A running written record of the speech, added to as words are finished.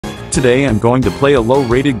today I'm going to play a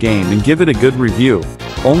low-rated game and give it a good review.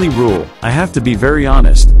 Only rule, I have to be very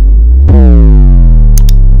honest.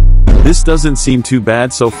 This doesn't seem too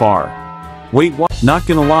bad so far. Wait, what? Not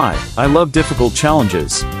gonna lie, I love difficult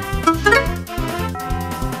challenges.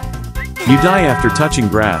 You die after touching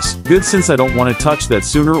grass. Good, since I don't want to touch that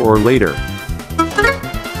sooner or later.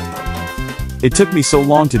 It took me so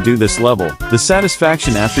long to do this level. The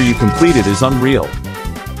satisfaction after you complete it is unreal.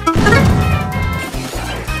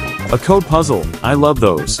 A code puzzle, I love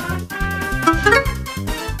those.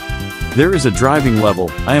 There is a driving level.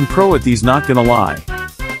 I am pro at these, not gonna lie.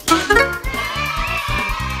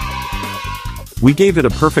 We gave it a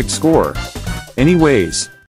perfect score. Anyways,